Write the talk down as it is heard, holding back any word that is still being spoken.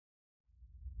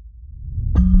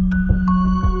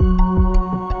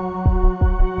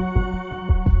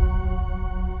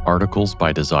Articles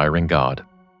by Desiring God.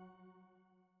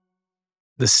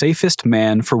 The Safest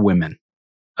Man for Women,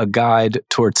 A Guide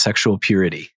Toward Sexual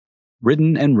Purity,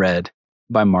 written and read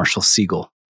by Marshall Siegel.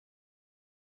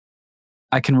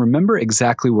 I can remember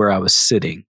exactly where I was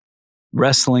sitting,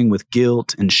 wrestling with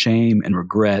guilt and shame and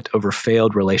regret over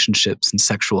failed relationships and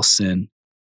sexual sin,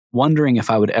 wondering if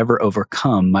I would ever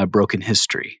overcome my broken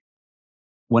history,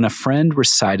 when a friend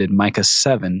recited Micah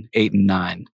 7, 8, and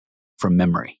 9 from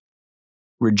memory.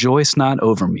 Rejoice not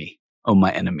over me, O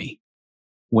my enemy.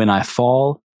 When I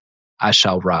fall, I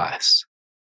shall rise.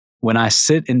 When I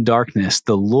sit in darkness,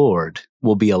 the Lord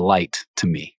will be a light to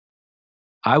me.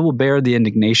 I will bear the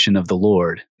indignation of the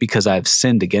Lord because I have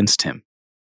sinned against him,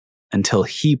 until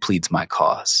he pleads my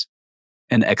cause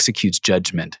and executes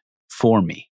judgment for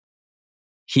me.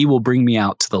 He will bring me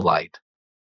out to the light.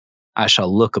 I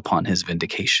shall look upon his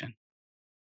vindication.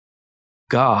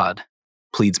 God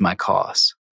pleads my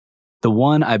cause. The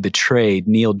one I betrayed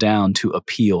kneeled down to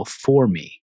appeal for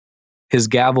me. His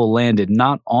gavel landed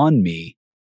not on me,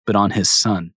 but on his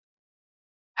son.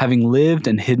 Having lived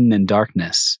and hidden in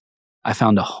darkness, I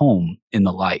found a home in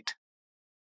the light.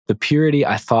 The purity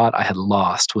I thought I had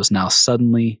lost was now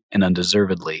suddenly and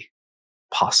undeservedly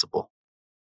possible.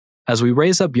 As we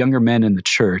raise up younger men in the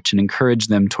church and encourage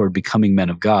them toward becoming men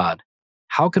of God,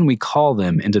 how can we call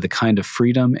them into the kind of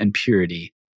freedom and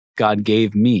purity God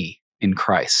gave me in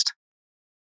Christ?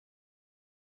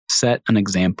 Set an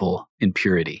example in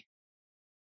purity.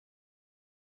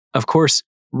 Of course,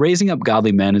 raising up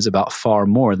godly men is about far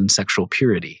more than sexual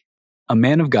purity. A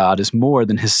man of God is more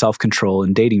than his self-control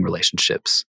in dating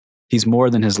relationships. He's more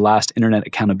than his last internet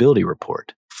accountability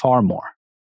report, far more.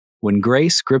 When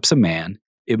grace grips a man,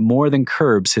 it more than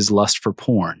curbs his lust for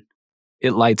porn.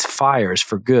 It lights fires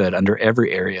for good under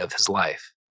every area of his life.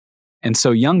 And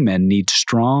so young men need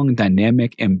strong,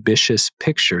 dynamic, ambitious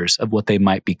pictures of what they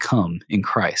might become in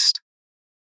Christ.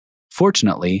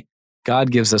 Fortunately,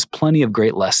 God gives us plenty of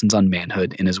great lessons on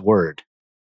manhood in his word.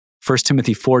 1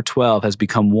 Timothy 4:12 has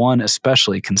become one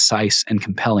especially concise and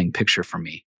compelling picture for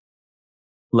me.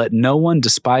 Let no one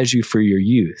despise you for your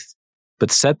youth,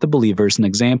 but set the believers an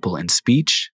example in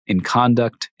speech, in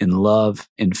conduct, in love,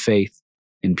 in faith,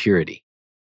 in purity.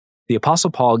 The Apostle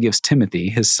Paul gives Timothy,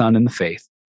 his son in the faith,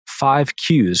 5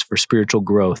 cues for spiritual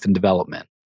growth and development.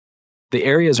 The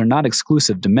areas are not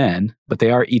exclusive to men, but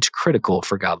they are each critical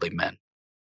for godly men.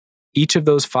 Each of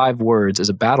those 5 words is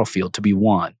a battlefield to be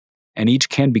won, and each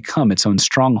can become its own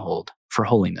stronghold for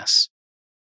holiness.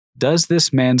 Does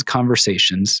this man's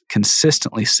conversations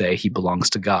consistently say he belongs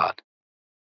to God?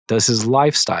 Does his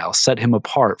lifestyle set him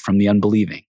apart from the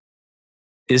unbelieving?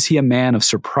 Is he a man of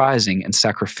surprising and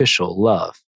sacrificial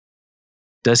love?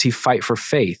 Does he fight for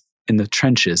faith in the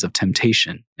trenches of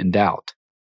temptation and doubt?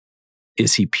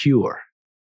 Is he pure?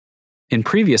 In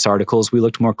previous articles, we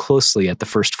looked more closely at the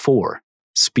first 4,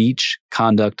 speech,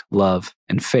 conduct, love,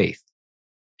 and faith.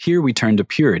 Here we turn to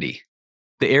purity,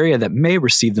 the area that may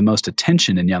receive the most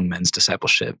attention in young men's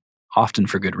discipleship, often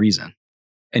for good reason,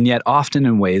 and yet often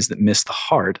in ways that miss the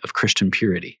heart of Christian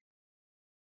purity.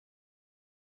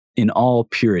 In all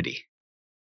purity.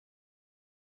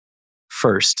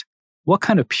 First, what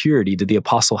kind of purity did the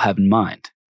apostle have in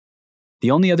mind? The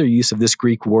only other use of this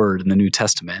Greek word in the New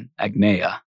Testament,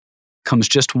 agneia, comes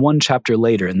just 1 chapter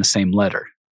later in the same letter.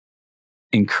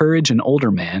 Encourage an older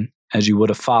man as you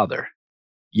would a father,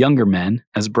 younger men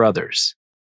as brothers,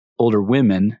 older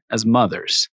women as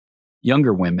mothers,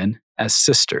 younger women as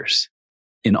sisters,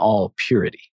 in all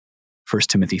purity. 1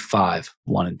 Timothy 5,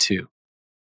 1 and 2.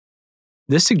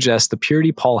 This suggests the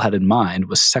purity Paul had in mind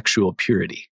was sexual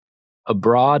purity, a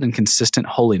broad and consistent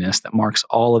holiness that marks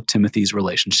all of Timothy's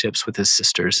relationships with his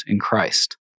sisters in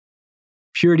Christ.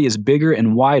 Purity is bigger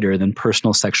and wider than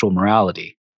personal sexual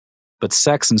morality, but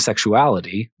sex and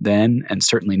sexuality, then and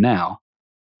certainly now,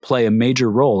 play a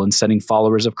major role in setting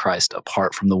followers of Christ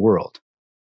apart from the world.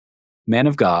 Man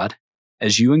of God,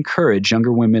 as you encourage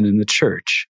younger women in the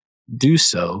church, do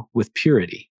so with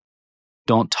purity.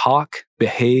 Don't talk,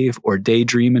 behave, or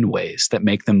daydream in ways that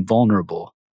make them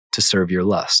vulnerable to serve your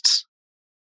lusts.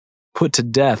 Put to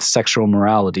death sexual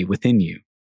morality within you,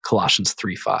 Colossians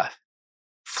 3:5.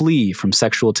 Flee from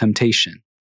sexual temptation,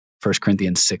 1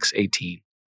 Corinthians 6:18.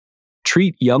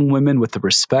 Treat young women with the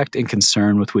respect and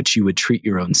concern with which you would treat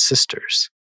your own sisters,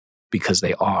 because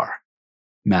they are,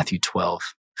 Matthew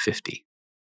 12:50.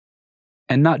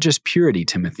 And not just purity,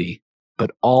 Timothy,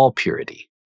 but all purity.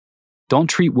 Don't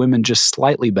treat women just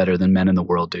slightly better than men in the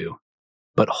world do,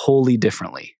 but wholly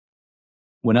differently.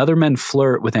 When other men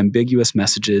flirt with ambiguous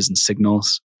messages and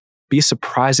signals, be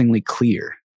surprisingly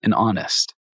clear and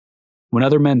honest. When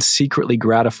other men secretly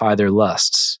gratify their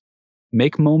lusts,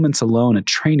 Make moments alone a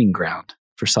training ground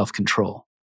for self-control.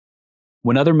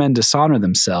 When other men dishonor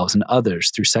themselves and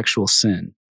others through sexual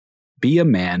sin, be a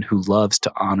man who loves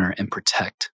to honor and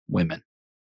protect women.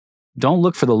 Don't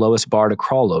look for the lowest bar to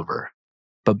crawl over,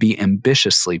 but be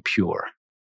ambitiously pure.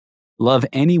 Love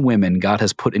any women God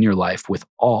has put in your life with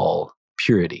all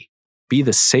purity. Be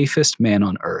the safest man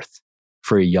on earth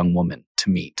for a young woman to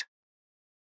meet.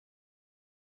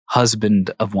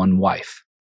 Husband of one wife.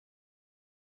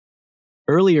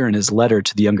 Earlier in his letter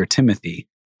to the younger Timothy,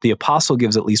 the apostle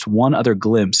gives at least one other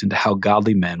glimpse into how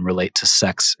godly men relate to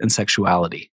sex and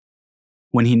sexuality.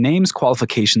 When he names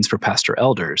qualifications for pastor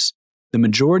elders, the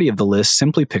majority of the list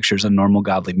simply pictures a normal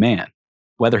godly man,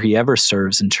 whether he ever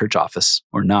serves in church office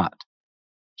or not.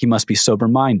 He must be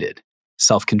sober-minded,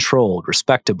 self-controlled,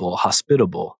 respectable,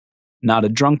 hospitable, not a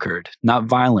drunkard, not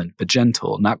violent but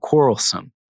gentle, not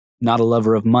quarrelsome, not a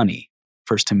lover of money,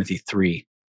 1 Timothy 3,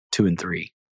 2 and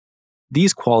 3.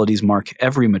 These qualities mark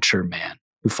every mature man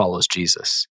who follows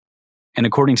Jesus. And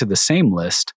according to the same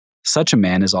list, such a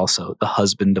man is also the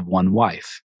husband of one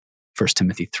wife, 1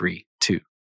 Timothy 3, 2.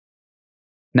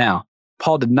 Now,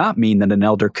 Paul did not mean that an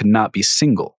elder could not be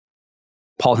single.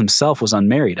 Paul himself was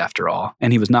unmarried after all,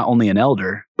 and he was not only an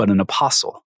elder, but an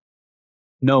apostle.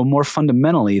 No, more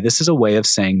fundamentally, this is a way of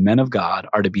saying men of God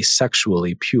are to be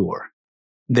sexually pure.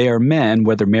 They are men,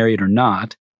 whether married or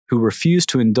not, who refuse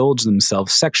to indulge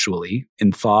themselves sexually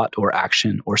in thought or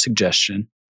action or suggestion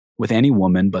with any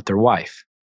woman but their wife.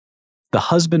 The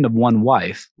husband of one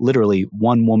wife, literally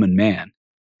one woman man,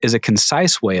 is a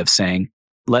concise way of saying,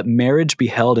 let marriage be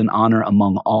held in honor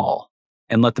among all,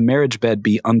 and let the marriage bed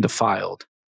be undefiled,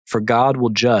 for God will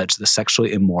judge the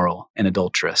sexually immoral and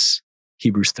adulterous.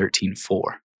 Hebrews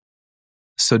 13:4.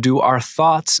 So do our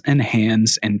thoughts and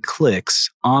hands and clicks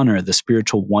honor the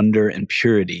spiritual wonder and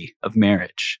purity of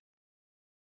marriage?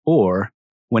 Or,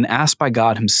 when asked by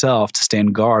God himself to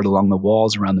stand guard along the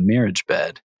walls around the marriage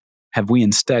bed, have we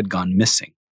instead gone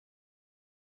missing?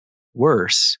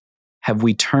 Worse, have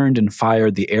we turned and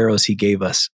fired the arrows he gave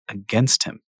us against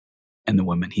him and the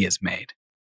women he has made?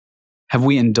 Have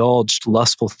we indulged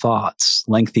lustful thoughts,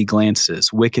 lengthy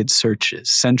glances, wicked searches,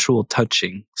 sensual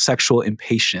touching, sexual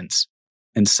impatience,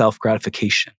 and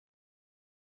self-gratification?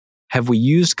 Have we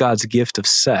used God's gift of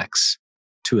sex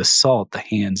to assault the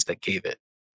hands that gave it?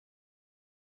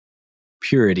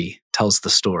 Purity tells the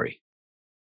story.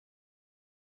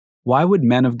 Why would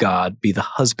men of God be the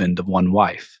husband of one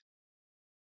wife?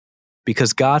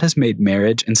 Because God has made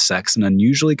marriage and sex an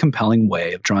unusually compelling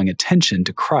way of drawing attention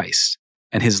to Christ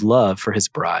and his love for his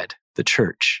bride, the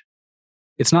church.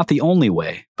 It's not the only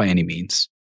way, by any means.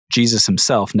 Jesus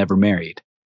himself never married.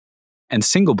 And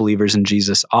single believers in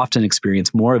Jesus often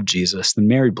experience more of Jesus than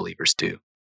married believers do,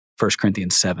 1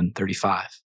 Corinthians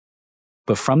 7:35.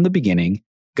 But from the beginning,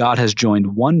 God has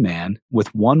joined one man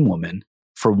with one woman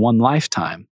for one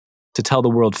lifetime to tell the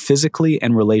world physically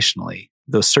and relationally,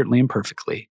 though certainly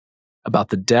imperfectly, about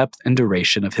the depth and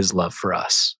duration of his love for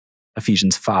us,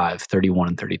 Ephesians 5:31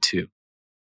 and 32.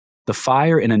 The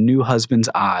fire in a new husband's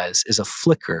eyes is a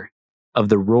flicker of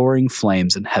the roaring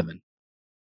flames in heaven.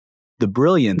 The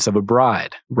brilliance of a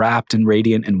bride, wrapped and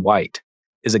radiant in white,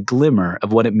 is a glimmer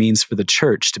of what it means for the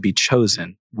church to be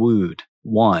chosen, wooed,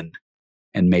 won,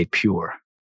 and made pure.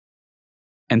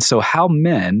 And so how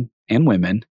men and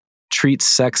women treat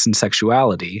sex and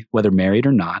sexuality, whether married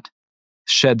or not,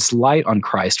 sheds light on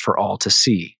Christ for all to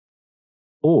see,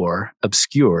 or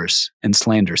obscures and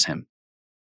slanders him.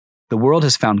 The world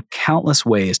has found countless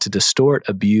ways to distort,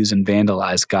 abuse, and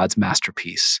vandalize God's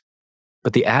masterpiece,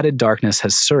 but the added darkness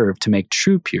has served to make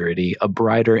true purity a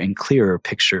brighter and clearer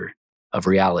picture of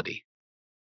reality.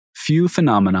 Few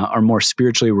phenomena are more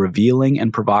spiritually revealing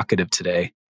and provocative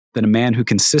today than a man who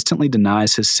consistently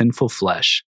denies his sinful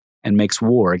flesh and makes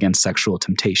war against sexual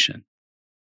temptation.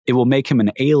 It will make him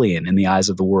an alien in the eyes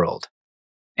of the world,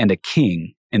 and a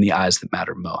king in the eyes that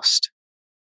matter most.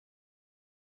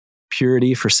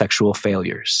 Purity for sexual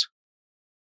failures.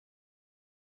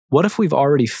 What if we've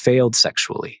already failed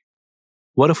sexually?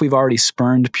 What if we've already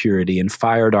spurned purity and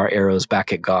fired our arrows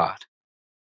back at God?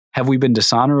 Have we been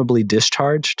dishonorably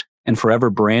discharged and forever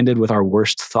branded with our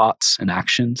worst thoughts and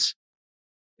actions?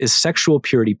 Is sexual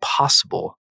purity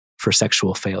possible for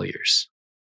sexual failures?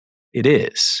 It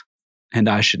is, and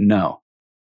I should know.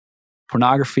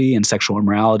 Pornography and sexual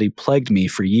immorality plagued me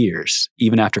for years,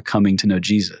 even after coming to know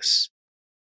Jesus.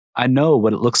 I know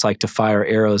what it looks like to fire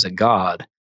arrows at God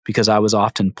because I was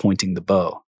often pointing the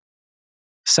bow.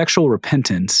 Sexual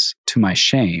repentance, to my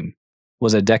shame,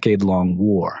 was a decade-long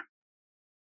war.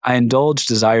 I indulged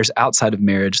desires outside of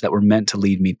marriage that were meant to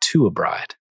lead me to a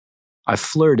bride. I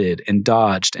flirted and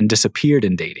dodged and disappeared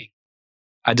in dating.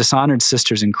 I dishonored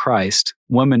sisters in Christ,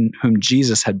 women whom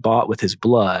Jesus had bought with his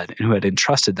blood and who had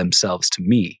entrusted themselves to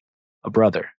me, a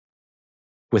brother.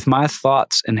 With my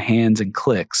thoughts and hands and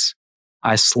clicks,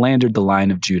 I slandered the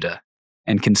Lion of Judah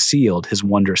and concealed his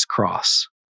wondrous cross.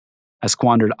 I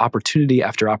squandered opportunity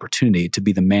after opportunity to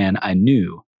be the man I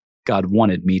knew God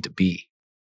wanted me to be.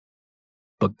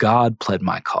 But God pled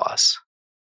my cause.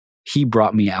 He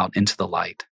brought me out into the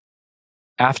light.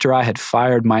 After I had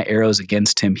fired my arrows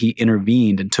against him, he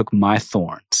intervened and took my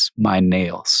thorns, my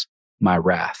nails, my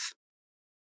wrath.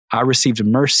 I received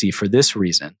mercy for this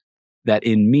reason, that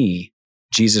in me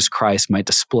Jesus Christ might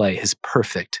display his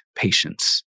perfect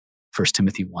patience. 1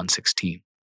 Timothy 1:16.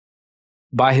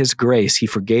 By his grace he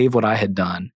forgave what I had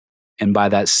done, and by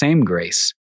that same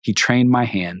grace he trained my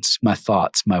hands, my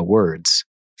thoughts, my words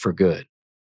for good.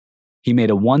 He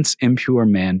made a once impure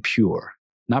man pure,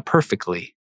 not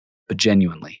perfectly, but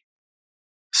genuinely.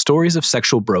 Stories of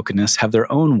sexual brokenness have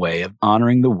their own way of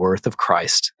honoring the worth of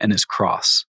Christ and his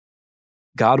cross.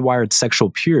 God wired sexual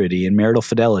purity and marital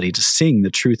fidelity to sing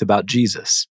the truth about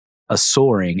Jesus, a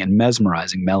soaring and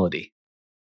mesmerizing melody.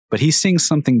 But he sings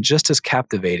something just as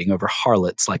captivating over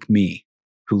harlots like me,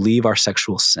 who leave our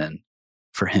sexual sin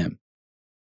for him.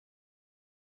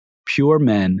 Pure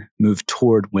men move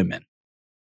toward women.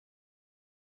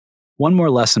 One more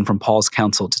lesson from Paul's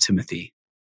counsel to Timothy.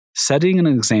 Setting an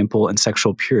example in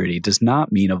sexual purity does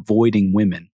not mean avoiding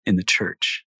women in the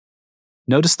church.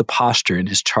 Notice the posture in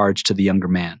his charge to the younger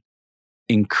man.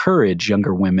 Encourage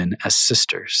younger women as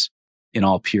sisters in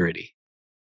all purity.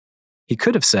 He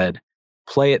could have said,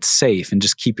 play it safe and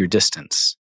just keep your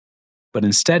distance. But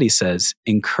instead he says,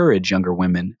 encourage younger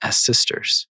women as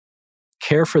sisters.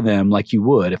 Care for them like you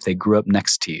would if they grew up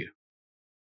next to you.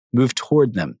 Move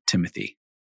toward them, Timothy.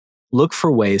 Look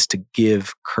for ways to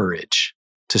give courage,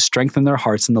 to strengthen their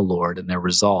hearts in the Lord and their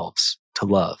resolves to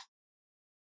love.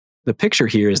 The picture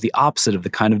here is the opposite of the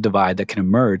kind of divide that can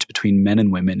emerge between men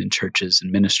and women in churches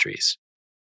and ministries.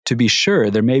 To be sure,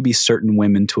 there may be certain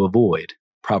women to avoid,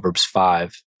 Proverbs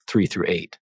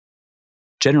 5:3-8.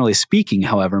 Generally speaking,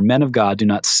 however, men of God do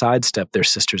not sidestep their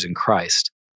sisters in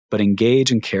Christ, but engage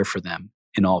and care for them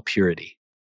in all purity.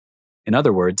 In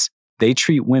other words, they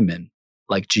treat women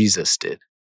like Jesus did.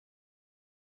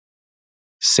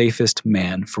 Safest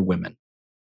man for women.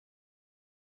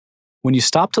 When you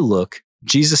stop to look,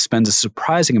 Jesus spends a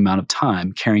surprising amount of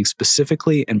time caring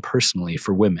specifically and personally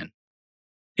for women,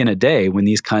 in a day when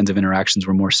these kinds of interactions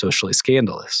were more socially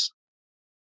scandalous.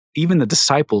 Even the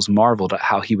disciples marveled at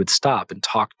how he would stop and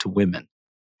talk to women,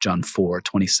 John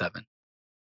 4:27.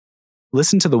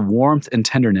 Listen to the warmth and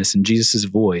tenderness in Jesus'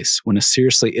 voice when a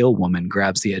seriously ill woman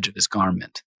grabs the edge of his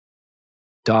garment.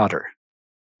 Daughter,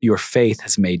 your faith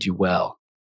has made you well.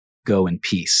 Go in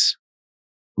peace.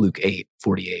 Luke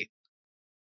 8:48.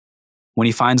 When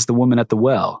he finds the woman at the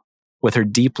well, with her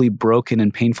deeply broken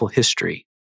and painful history,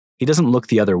 he doesn't look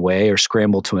the other way or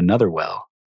scramble to another well,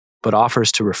 but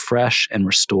offers to refresh and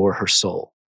restore her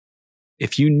soul.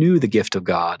 If you knew the gift of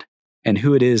God and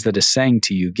who it is that is saying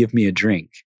to you, give me a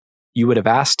drink, you would have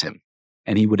asked him,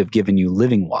 and he would have given you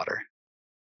living water.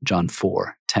 John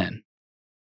 4:10.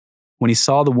 When he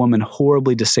saw the woman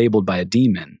horribly disabled by a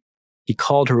demon, he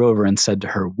called her over and said to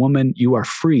her, "Woman, you are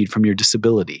freed from your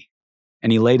disability."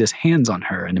 And he laid his hands on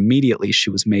her, and immediately she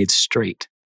was made straight,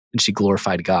 and she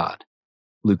glorified God.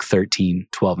 Luke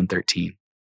 13:12-13.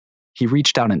 He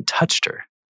reached out and touched her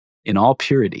in all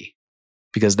purity,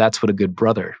 because that's what a good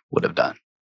brother would have done.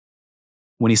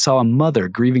 When he saw a mother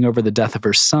grieving over the death of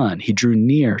her son, he drew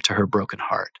near to her broken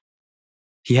heart.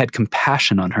 He had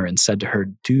compassion on her and said to her,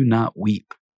 "Do not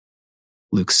weep."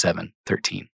 Luke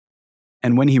 7:13.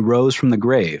 And when he rose from the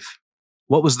grave,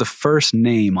 what was the first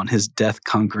name on his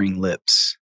death-conquering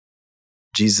lips?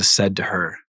 Jesus said to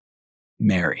her,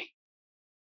 "Mary."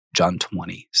 John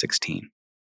 20:16.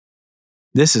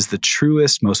 This is the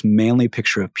truest, most manly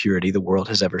picture of purity the world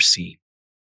has ever seen.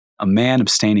 A man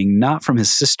abstaining not from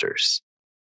his sisters,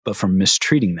 but from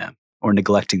mistreating them or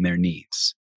neglecting their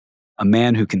needs. A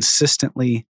man who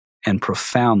consistently and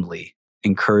profoundly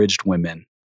encouraged women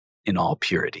in all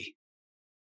purity.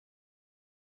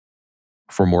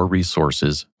 For more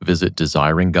resources, visit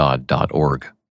desiringgod.org.